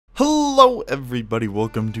Hello everybody,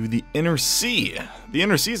 welcome to the Inner Sea. The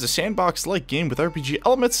Inner Sea is a sandbox-like game with RPG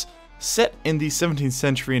elements set in the 17th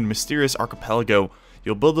century and mysterious archipelago.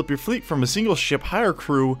 You'll build up your fleet from a single ship, hire a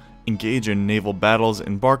crew, engage in naval battles,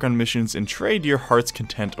 embark on missions, and trade your heart's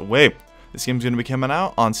content away. This game is going to be coming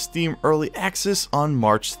out on Steam Early Access on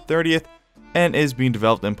March 30th and is being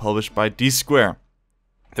developed and published by D Square.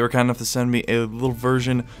 They were kind enough to send me a little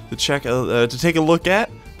version to check, to take a look at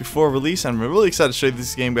before release. I'm really excited to show you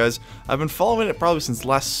this game, guys. I've been following it probably since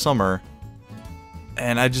last summer,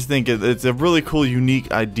 and I just think it's a really cool,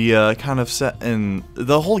 unique idea, kind of set in.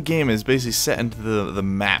 The whole game is basically set into the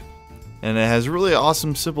map, and it has really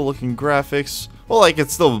awesome, simple-looking graphics. Well, like,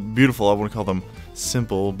 it's still beautiful. I wouldn't call them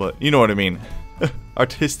simple, but you know what I mean.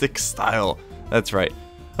 Artistic style. That's right.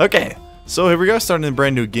 Okay. So here we go, starting a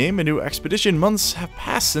brand new game, a new expedition. Months have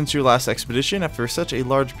passed since your last expedition. After such a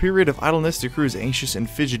large period of idleness, the crew is anxious and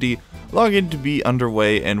fidgety, longing to be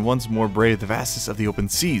underway and once more brave the vastness of the open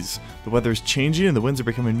seas. The weather is changing and the winds are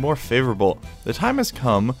becoming more favorable. The time has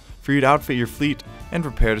come for you to outfit your fleet and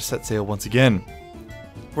prepare to set sail once again.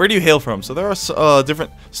 Where do you hail from? So there are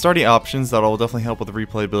different starting options that will definitely help with the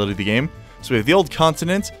replayability of the game. So we have the Old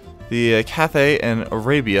Continent, the Cathay, and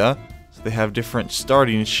Arabia. They have different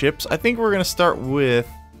starting ships. I think we're going to start with...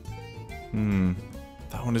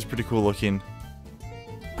 that one is pretty cool looking.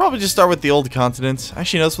 Probably just start with the Old Continent.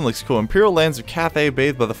 Actually, no, this one looks cool. Imperial lands of Cathay,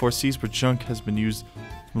 bathed by the four seas where junk has been used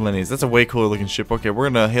for millennia. That's a way cooler looking ship. Okay, we're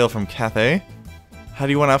going to hail from Cathay. How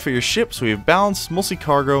do you want to outfit your ship? So we have balance, mostly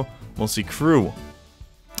cargo, mostly crew.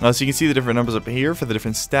 So you can see the different numbers up here for the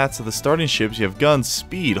different stats of the starting ships. You have guns,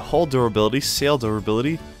 speed, hull durability, sail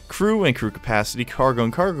durability, crew and crew capacity, cargo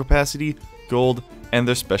and cargo capacity, gold, and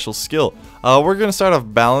their special skill. We're going to start off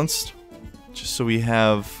balanced, just so we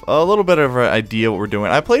have a little bit of an idea what we're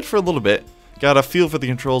doing. I played for a little bit, got a feel for the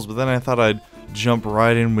controls, but then I thought I'd jump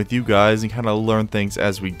right in with you guys and kind of learn things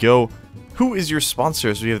as we go. Who is your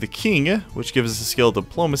sponsor? So we have the King, which gives us a skill of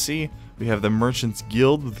diplomacy. We have the Merchants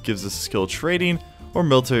Guild, which gives us a skill of trading, or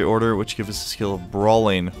Military Order, which gives us a skill of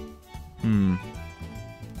brawling.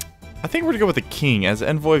 I think we're going to go with the King. As an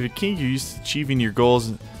envoy of your King, you're used to achieving your goals,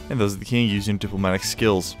 and those of the King using diplomatic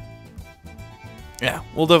skills. Yeah,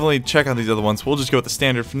 we'll definitely check out these other ones. We'll just go with the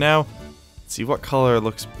standard for now. Let's see what color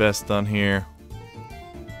looks best on here.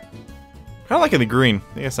 Kind of liking the green.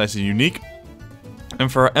 I think that's nice and unique. And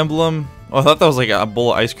for our emblem, oh, I thought that was like a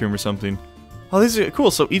bowl of ice cream or something. Oh, these are cool.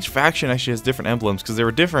 So each faction actually has different emblems, because they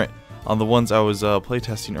were different on the ones I was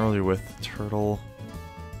playtesting earlier with. Turtle.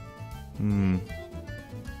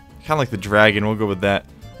 Kind of like the dragon, we'll go with that.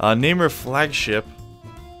 Name your flagship.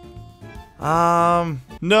 No,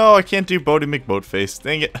 I can't do Bodie McBoatface.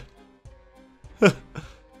 Dang it.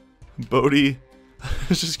 Bodie.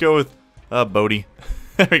 Let's just go with Bodie.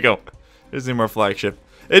 There we go. There's the name of our flagship.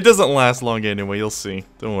 It doesn't last long anyway, you'll see.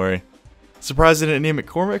 Don't worry. Surprised I didn't name it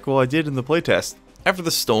Cormac? Well, I did in the playtest. After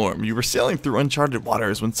the storm, you were sailing through uncharted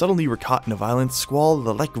waters when suddenly you were caught in a violent squall,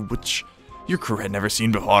 the like of which your crew had never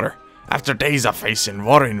seen before. After days of facing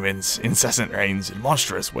roaring winds, incessant rains, and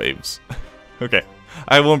monstrous waves. Okay,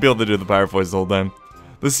 I won't be able to do the pirate voice the whole time.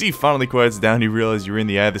 The sea finally quiets down, you realize you're in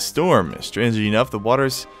the eye of the storm. Strangely enough, the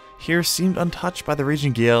waters here seemed untouched by the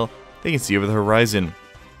raging gale. They can see over the horizon.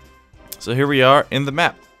 So here we are in the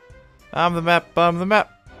map. I'm the map.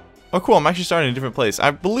 Oh cool, I'm actually starting in a different place.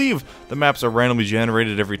 I believe the maps are randomly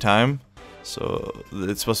generated every time, so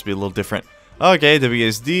it's supposed to be a little different. Okay,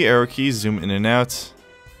 WSD, arrow keys, zoom in and out.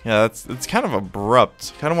 Yeah, it's kind of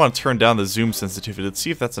abrupt. Kind of want to turn down the zoom sensitivity. Let's see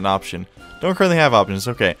if that's an option. Don't currently have options.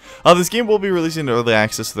 Okay. This game will be releasing to early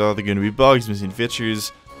access, so there are going to be bugs, missing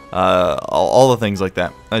features, all the things like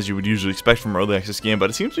that, as you would usually expect from an early access game. But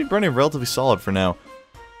it seems to be running relatively solid for now.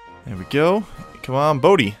 There we go. Come on,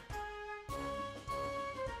 Bodie.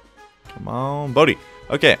 Come on, Bodie.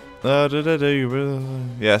 Okay. Yeah.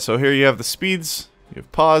 So here you have the speeds. You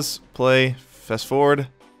have pause, play, fast forward.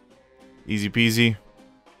 Easy peasy.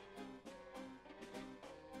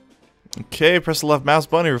 Okay, press the left mouse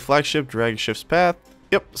button on your flagship, drag your ship's path.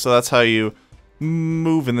 Yep, so that's how you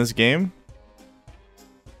move in this game.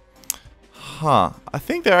 I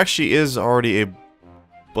think there actually is already a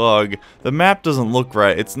bug. The map doesn't look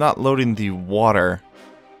right. It's not loading the water.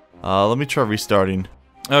 Let me try restarting.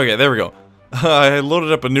 Okay, there we go. I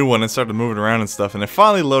loaded up a new one and started moving around and stuff, and it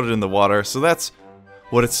finally loaded in the water, so that's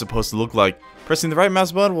what it's supposed to look like. Pressing the right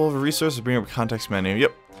mouse button will have a resource to bring up a context menu.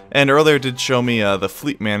 Yep. And earlier it did show me the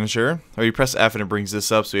fleet manager, or you press F and it brings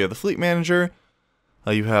this up. So you have the fleet manager,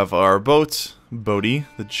 you have our boat, Bodie,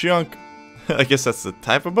 the junk, I guess that's the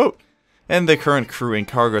type of boat, and the current crew and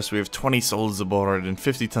cargo. So we have 20 souls aboard and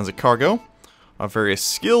 50 tons of cargo. Our various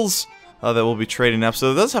skills, that we'll be trading up.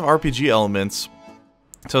 So it does have RPG elements.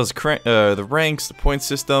 So it's the ranks, the point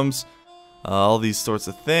systems, all these sorts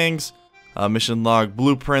of things. Mission log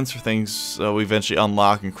blueprints for things we eventually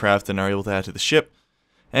unlock and craft and are able to add to the ship.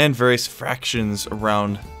 And various fractions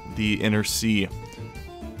around the inner sea.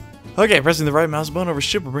 Okay, pressing the right mouse button over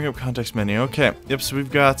ship will bring up context menu. Okay, yep, so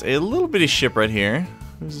we've got a little bitty ship right here.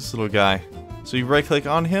 Who's this little guy? So you right click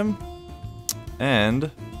on him, and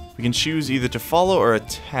we can choose either to follow or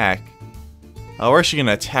attack. We're actually going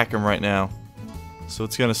to attack him right now. So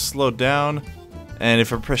it's going to slow down, and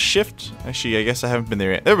if I press shift, actually I guess I haven't been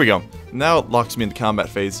there yet. There we go. Now it locks me into combat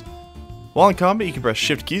phase. While in combat, you can press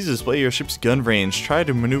shift keys to display your ship's gun range. Try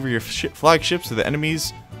to maneuver your flagship so the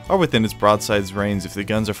enemies are within its broadside's range. If the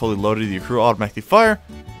guns are fully loaded, your crew will automatically fire.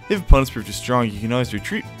 If opponents prove too strong, you can always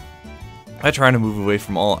retreat by trying to move away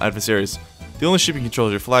from all adversaries. The only ship you control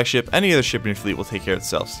is your flagship. Any other ship in your fleet will take care of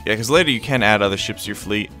itself. Yeah, because later you can add other ships to your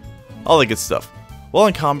fleet. All that good stuff. While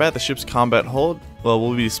in combat, the ship's combat hull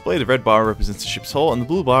will be displayed. The red bar represents the ship's hull, and the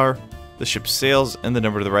blue bar, the ship's sails, and the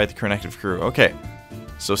number to the right, the current active crew. Okay,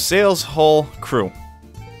 so sails, hull, crew.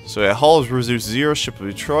 So yeah, hull is reduced to 0, ship will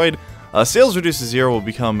be destroyed. Sails reduced to 0 will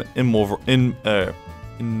become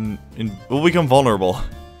will become vulnerable,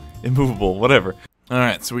 immovable, whatever. All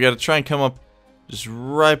right, so we got to try and come up just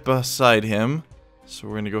right beside him. So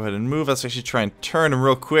we're gonna go ahead and move. Let's actually try and turn him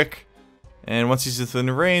real quick. And once he's within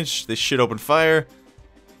range, they should open fire.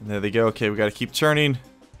 And there they go. Okay, we got to keep turning.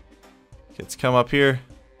 Okay, let's come up here.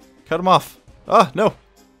 Cut him off. Oh no,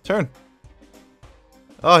 turn.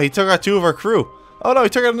 Oh, he took out 2 of our crew. Oh no, he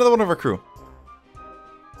took out another one of our crew.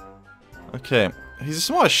 Okay, he's a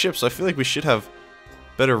small ship, so I feel like we should have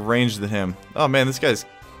better range than him. Oh man, this guy's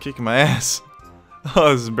kicking my ass.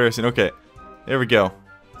 Oh, this is embarrassing. Okay, there we go.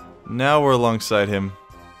 Now we're alongside him.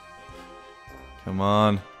 Come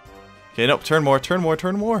on. Okay, nope, turn more, turn more,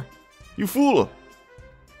 turn more. You fool!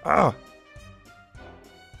 Ah!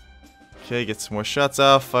 Okay, get some more shots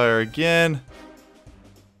off, fire again.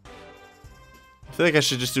 I feel like I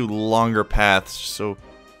should just do longer paths, so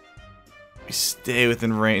we stay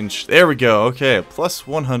within range. There we go. Okay, plus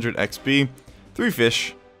 100 XP. 3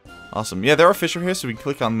 fish. Awesome. Yeah, there are fish over here, so we can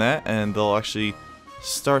click on that, and they'll actually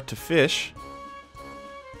start to fish.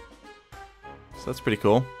 So that's pretty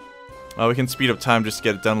cool. We can speed up time just to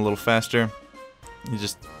get it done a little faster. You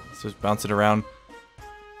just bounce it around.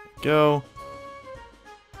 Go.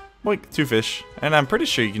 Like 2 fish. And I'm pretty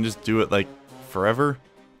sure you can just do it, like, forever.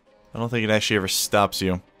 I don't think it actually ever stops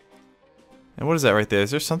you. And what is that right there?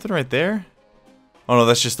 Is there something right there? Oh no,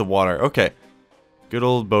 that's just the water. Okay. Good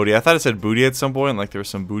old booty. I thought it said booty at some point, like there was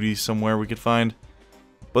some booty somewhere we could find.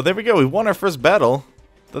 But there we go, we won our first battle.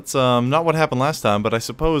 That's not what happened last time, but I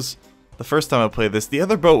suppose the first time I played this, the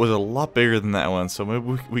other boat was a lot bigger than that one, so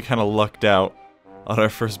maybe we kind of lucked out on our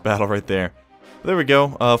first battle right there. But there we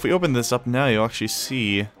go. If we open this up now, you'll actually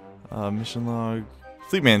see mission log,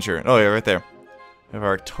 fleet manager. Oh yeah, right there. We have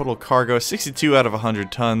our total cargo, 62 out of 100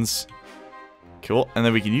 tons. Cool, and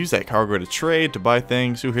then we can use that cargo to trade, to buy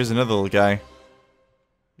things. Ooh, here's another little guy.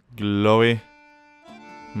 Glowy.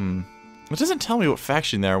 It doesn't tell me what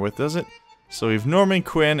faction they're with, does it? So we have Norman,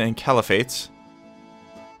 Quinn, and Caliphates.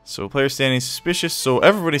 So player standing suspicious, so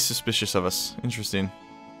everybody's suspicious of us. Interesting.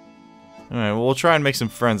 Alright, well we'll try and make some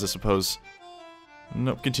friends, I suppose.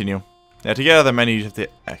 Nope, continue. Yeah, to get out of the menu you have to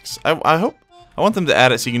hit X. I want them to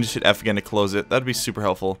add it so you can just hit F again to close it. That'd be super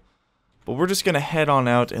helpful. But we're just gonna head on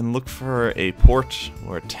out and look for a port,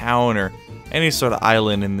 or a town, or any sort of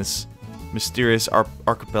island in this mysterious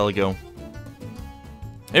archipelago.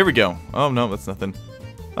 Here we go. Oh no, that's nothing.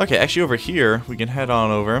 Okay, actually over here, we can head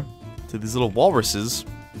on over to these little walruses.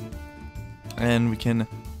 And we can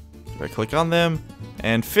right-click on them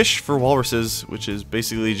and fish for walruses, which is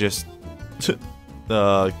basically just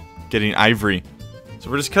getting ivory.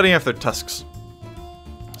 So we're just cutting off their tusks.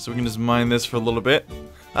 So we can just mine this for a little bit.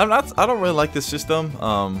 I don't really like this system.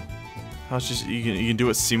 How it's just you can do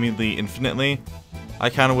it seemingly infinitely. I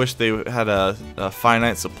kind of wish they had a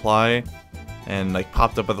finite supply and like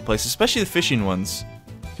popped up other places, especially the fishing ones,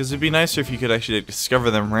 because it'd be nicer if you could actually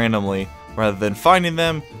discover them randomly rather than finding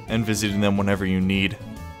them and visiting them whenever you need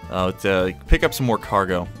to pick up some more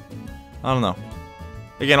cargo. I don't know.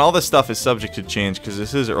 Again, all this stuff is subject to change because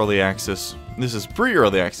this is early access. This is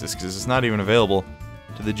pre-early access because it's not even available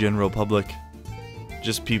to the general public.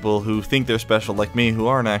 Just people who think they're special like me who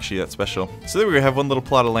aren't actually that special. So there we have one little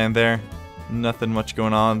plot of land there. Nothing much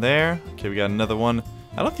going on there. Okay, we got another one.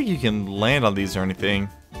 I don't think you can land on these or anything.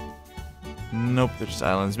 Nope, they're just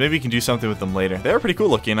islands. Maybe you can do something with them later. They're pretty cool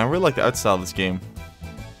looking. I really like the art style of this game.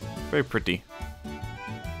 Very pretty.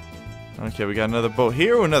 Okay, we got another boat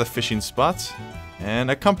here, another fishing spot,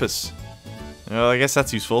 and a compass. Well, I guess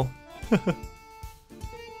that's useful.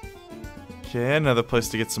 Okay, another place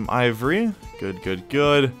to get some ivory. Good, good,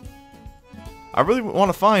 good. I really want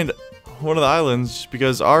to find one of the islands just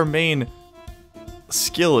because our main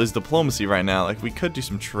skill is diplomacy right now. Like, we could do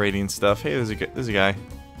some trading stuff. Hey, there's a guy.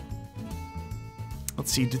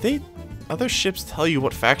 Let's see, do other ships tell you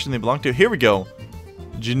what faction they belong to? Here we go.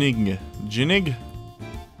 Jinig. Jinig?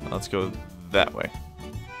 Let's go that way.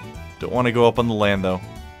 Don't want to go up on the land, though.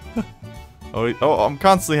 Oh, I'm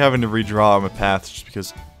constantly having to redraw my paths just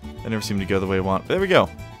because I never seem to go the way I want. There we go.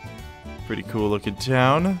 Pretty cool looking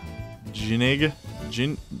town. Jinig.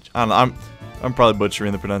 I don't know, I'm probably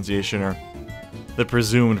butchering the pronunciation, or the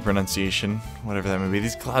presumed pronunciation, whatever that may be.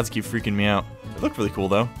 These clouds keep freaking me out. They look really cool,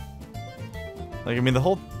 though. Like, I mean, the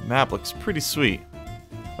whole map looks pretty sweet.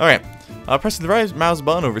 Alright, pressing the right mouse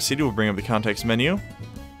button over city will bring up the context menu.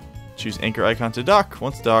 Choose anchor icon to dock.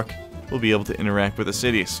 Once dock, we'll be able to interact with the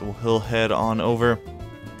city. So we'll head on over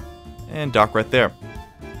and dock right there.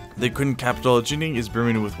 The Queen capital of Jining is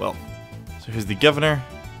brimming with wealth. So here's the governor.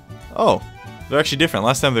 Oh, they're actually different.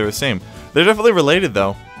 Last time they were the same. They're definitely related,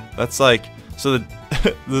 though. That's like, so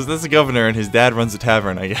that's the governor and his dad runs a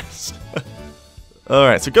tavern, I guess.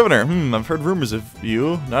 Alright, so governor, I've heard rumors of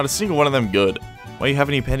you. Not a single one of them good. Why, you have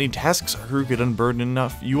any pending tasks, or who could unburden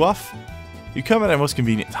you off? You come at a most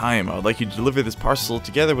convenient time. I would like you to deliver this parcel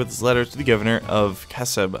together with this letter to the governor of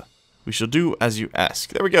XVII. We shall do as you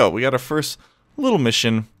ask. There we go. We got our first little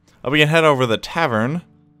mission. We can head over to the tavern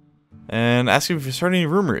and ask him if he's heard any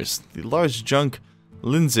rumors. The large junk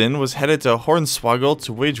Linzen was headed to Hornswoggle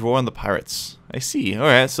to wage war on the pirates. I see.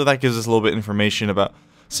 Alright, so that gives us a little bit of information about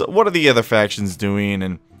what are the other factions doing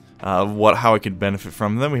and how it could benefit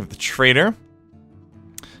from them. We have the trader.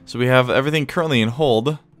 So we have everything currently in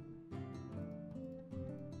hold.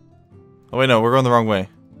 Oh wait, no, we're going the wrong way.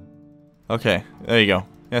 Okay, there you go.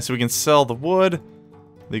 Yeah, so we can sell the wood,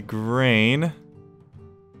 the grain.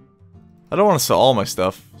 I don't want to sell all my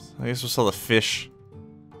stuff. I guess we'll sell the fish.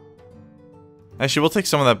 Actually, we'll take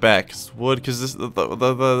some of that back. Because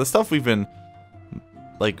the stuff we've been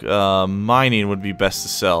like mining would be best to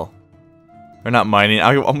sell. Or not mining.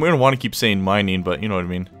 I'm going to want to keep saying mining, but you know what I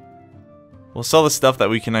mean. We'll sell the stuff that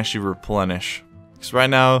we can actually replenish. Because right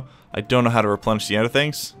now, I don't know how to replenish the other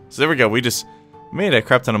things. So there we go. We just made a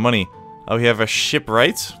crap ton of money. We have a ship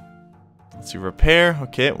right. Let's see, repair.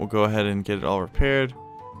 Okay, we'll go ahead and get it all repaired.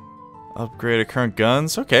 Upgrade our current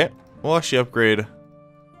guns. Okay, we'll actually upgrade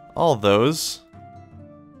all those.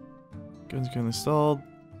 Guns installed.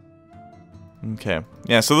 Okay,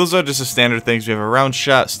 yeah, so those are just the standard things. We have a round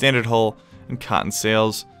shot, standard hull, and cotton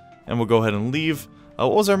sails. And we'll go ahead and leave.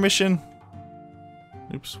 What was our mission?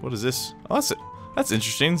 Oops, what is this? Oh, that's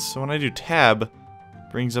interesting. So when I do tab,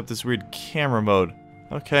 brings up this weird camera mode.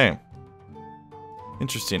 Okay.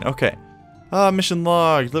 Interesting. Okay. Mission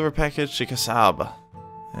log. Deliver package to Kasab.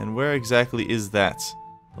 And where exactly is that?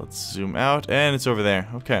 Let's zoom out, and it's over there.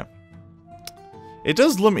 Okay. It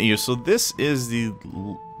does limit you, so this is the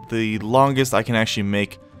longest I can actually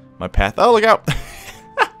make my path. Oh, look out!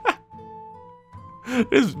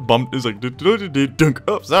 It's bumped. It's like dunk.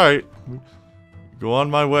 Oh, sorry. Go on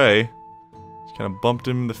my way. Just kind of bumped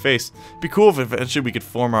him in the face. It'd be cool if eventually we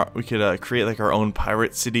could create like our own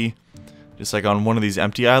pirate city, just like on one of these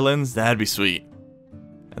empty islands. That'd be sweet.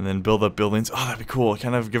 And then build up buildings. Oh, that'd be cool.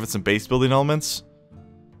 Kind of give it some base building elements.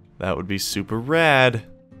 That would be super rad.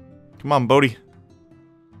 Come on, Bodhi.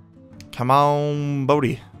 Come on,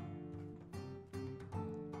 Bodhi.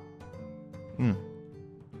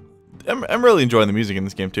 I'm really enjoying the music in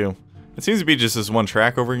this game too. It seems to be just this one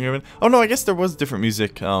track over and over. Oh no, I guess there was different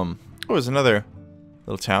music. Oh, it was another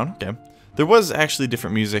little town. Okay, there was actually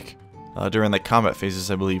different music during like combat phases,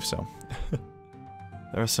 I believe. So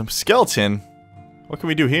there was some skeleton. What can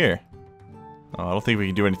we do here? Oh, I don't think we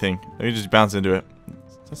can do anything. Let me just bounce into it.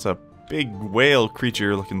 That's a big whale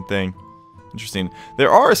creature looking thing. Interesting.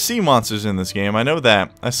 There are sea monsters in this game. I know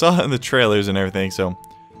that. I saw it in the trailers and everything, so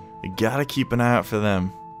you gotta keep an eye out for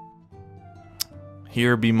them.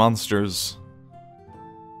 Here be monsters.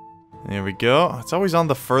 There we go. It's always on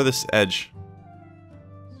the furthest edge.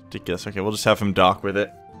 It's ridiculous. Okay, we'll just have him dock with it.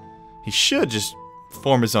 He should just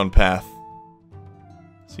form his own path.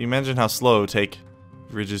 So you imagine how slow it would take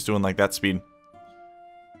if we were just doing like that speed.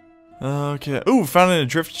 Okay. Ooh, found an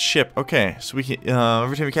adrift ship. Okay, so we can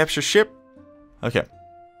every time we capture a ship. Okay.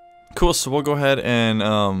 Cool. So we'll go ahead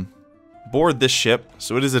and board this ship.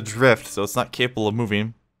 So it is adrift, so it's not capable of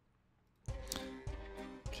moving.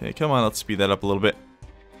 Okay, come on, let's speed that up a little bit.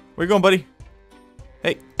 Where you going, buddy?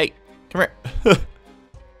 Hey, come here.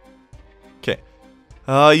 Okay.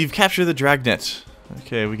 You've captured the dragnet.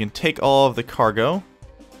 Okay, we can take all of the cargo.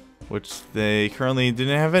 which they currently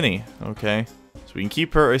didn't have any. Okay, so we can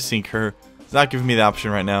keep her or sink her. It's not giving me the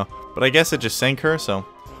option right now, but I guess I just sank her, so...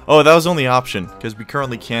 Oh, that was the only option, because we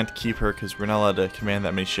currently can't keep her because we're not allowed to command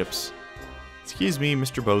that many ships. Excuse me,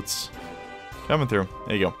 Mr. Boats. Coming through.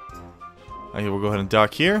 There you go. Okay, we'll go ahead and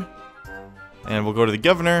dock here. And we'll go to the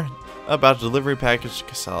governor about delivery package to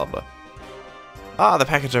Casalba. Ah, the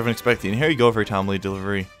package I've been expecting. Here you go for your timely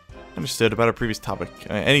delivery. Understood. About our previous topic.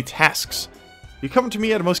 Any tasks? You come to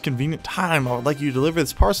me at a most convenient time. I would like you to deliver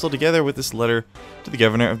this parcel together with this letter to the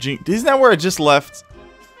governor of G. Isn't that where I just left?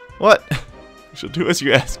 What? She'll do as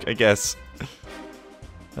you ask, I guess.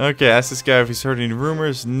 Okay, ask this guy if he's heard any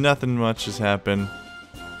rumors. Nothing much has happened.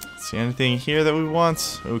 See anything here that we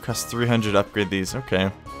want? Oh, it costs 300 to upgrade these.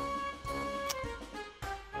 Okay.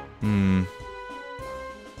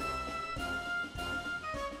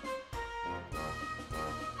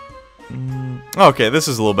 Okay, this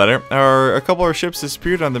is a little better. A couple of our ships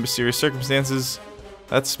disappeared under mysterious circumstances.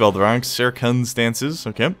 That's spelled wrong. Circumstances.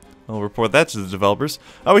 Okay. I'll report that to the developers.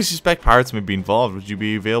 I always suspect pirates may be involved. Would you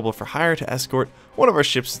be available for hire to escort one of our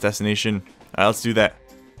ships to destination? Alright, let's do that.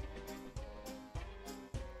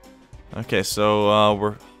 Okay, so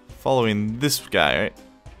we're following this guy, right?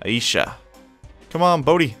 Aisha. Come on,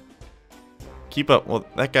 Bodhi. Keep up. Well,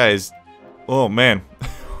 that guy is... Oh, man.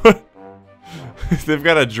 They've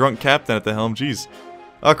got a drunk captain at the helm. Jeez.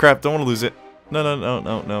 Oh, crap. Don't want to lose it. No, no, no,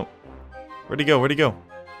 no, no. Where'd he go? Where'd he go?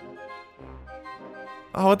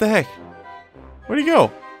 Oh, what the heck? Where'd he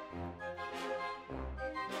go?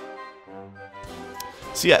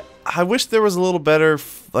 See, I wish there was a little better,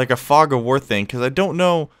 like a fog of war thing, because I don't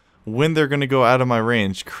know when they're going to go out of my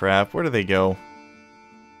range. Crap. Where do they go?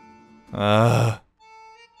 Well,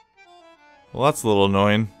 that's a little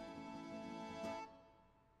annoying.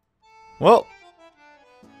 Well,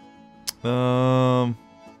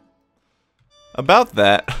 about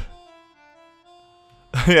that.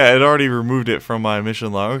 Yeah, it already removed it from my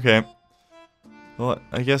mission log. Okay. Well,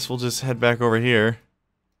 I guess we'll just head back over here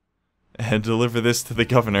and deliver this to the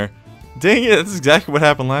governor. Dang it, that's exactly what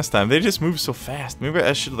happened last time. They just moved so fast. Maybe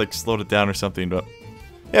I should like slowed it down or something, but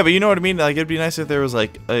yeah, but you know what I mean? Like, it'd be nice if there was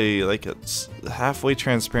like a halfway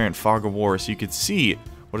transparent fog of war so you could see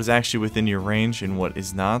what is actually within your range and what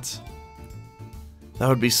is not. That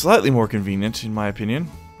would be slightly more convenient, in my opinion.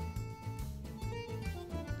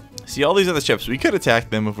 See, all these other ships, we could attack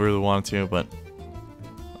them if we really wanted to, but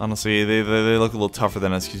honestly, they look a little tougher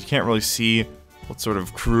than us because you can't really see what sort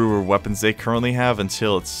of crew or weapons they currently have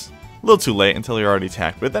until it's a little too late, until you're already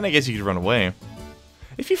attacked. But then I guess you could run away.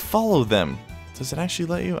 If you follow them, does it actually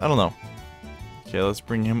let you? I don't know. Okay, let's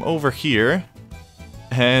bring him over here.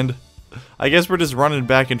 And I guess we're just running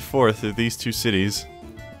back and forth through these two cities.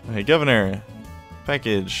 Okay, governor.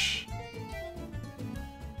 Package.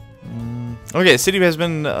 Okay, the city has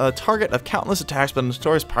been a target of countless attacks by the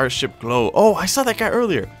notorious pirate ship Glow. Oh, I saw that guy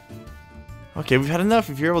earlier. Okay, we've had enough.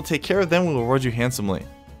 If you're able to take care of them, we'll reward you handsomely.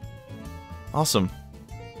 Awesome.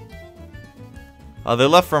 They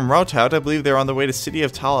left from Routout. I believe they're on their way to city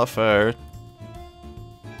of Talafar.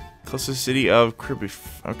 Closest city of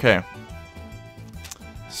Kribif. Okay.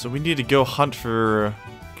 So we need to go hunt for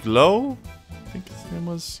Glow? I think his name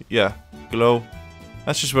was... Yeah, Glow.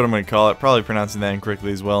 That's just what I'm going to call it. Probably pronouncing that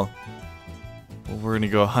incorrectly as well. Well, we're going to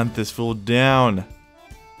go hunt this fool down.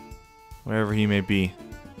 Wherever he may be.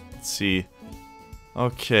 Let's see.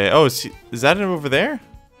 Okay. Oh, is that it over there?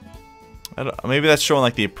 Maybe that's showing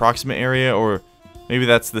like the approximate area, or maybe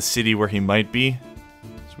that's the city where he might be.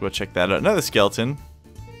 So we'll go check that out. Another skeleton.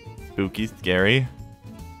 Spooky, scary.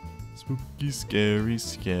 Spooky, scary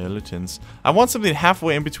skeletons. I want something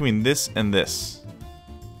halfway in between this and this.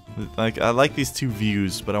 Like, I like these two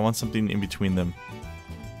views, but I want something in between them.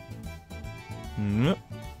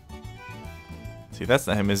 See, that's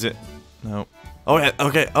not him, is it? No. Oh, yeah,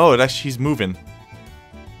 okay. Oh, he's moving.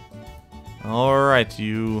 Alright,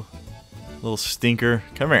 you little stinker.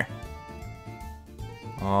 Come here.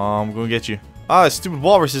 Oh, I'm gonna get you. Ah, stupid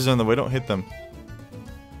walruses are on the way. Don't hit them.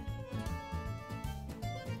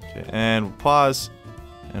 Okay, and we'll pause.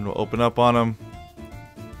 And we'll open up on him.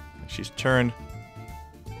 She's turned.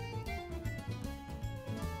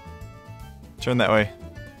 Turn that way.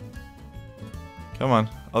 Come on.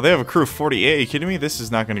 Oh, they have a crew of 48. Are you kidding me? This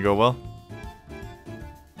is not going to go well.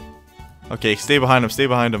 Okay, stay behind him. Stay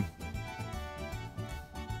behind him.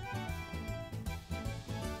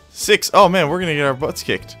 6. Oh, man, we're going to get our butts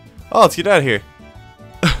kicked. Oh, let's get out of here.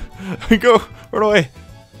 Go. Run away.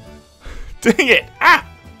 Dang it. Ah!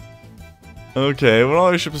 Okay, when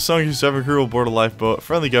all your ship is sunk, you have a crew aboard a lifeboat.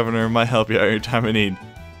 Friendly governor might help you out in your time of need.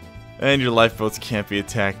 And your lifeboats can't be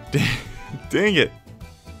attacked. Dang it.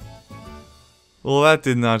 Well, that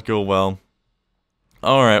did not go well.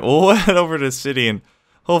 Alright, we'll head over to the city, and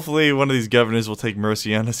hopefully one of these governors will take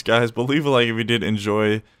mercy on us, guys. But leave a like if you did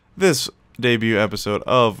enjoy this debut episode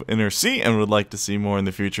of Inner Sea and would like to see more in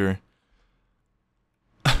the future.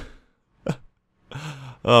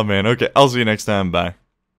 Oh man, okay, I'll see you next time, bye.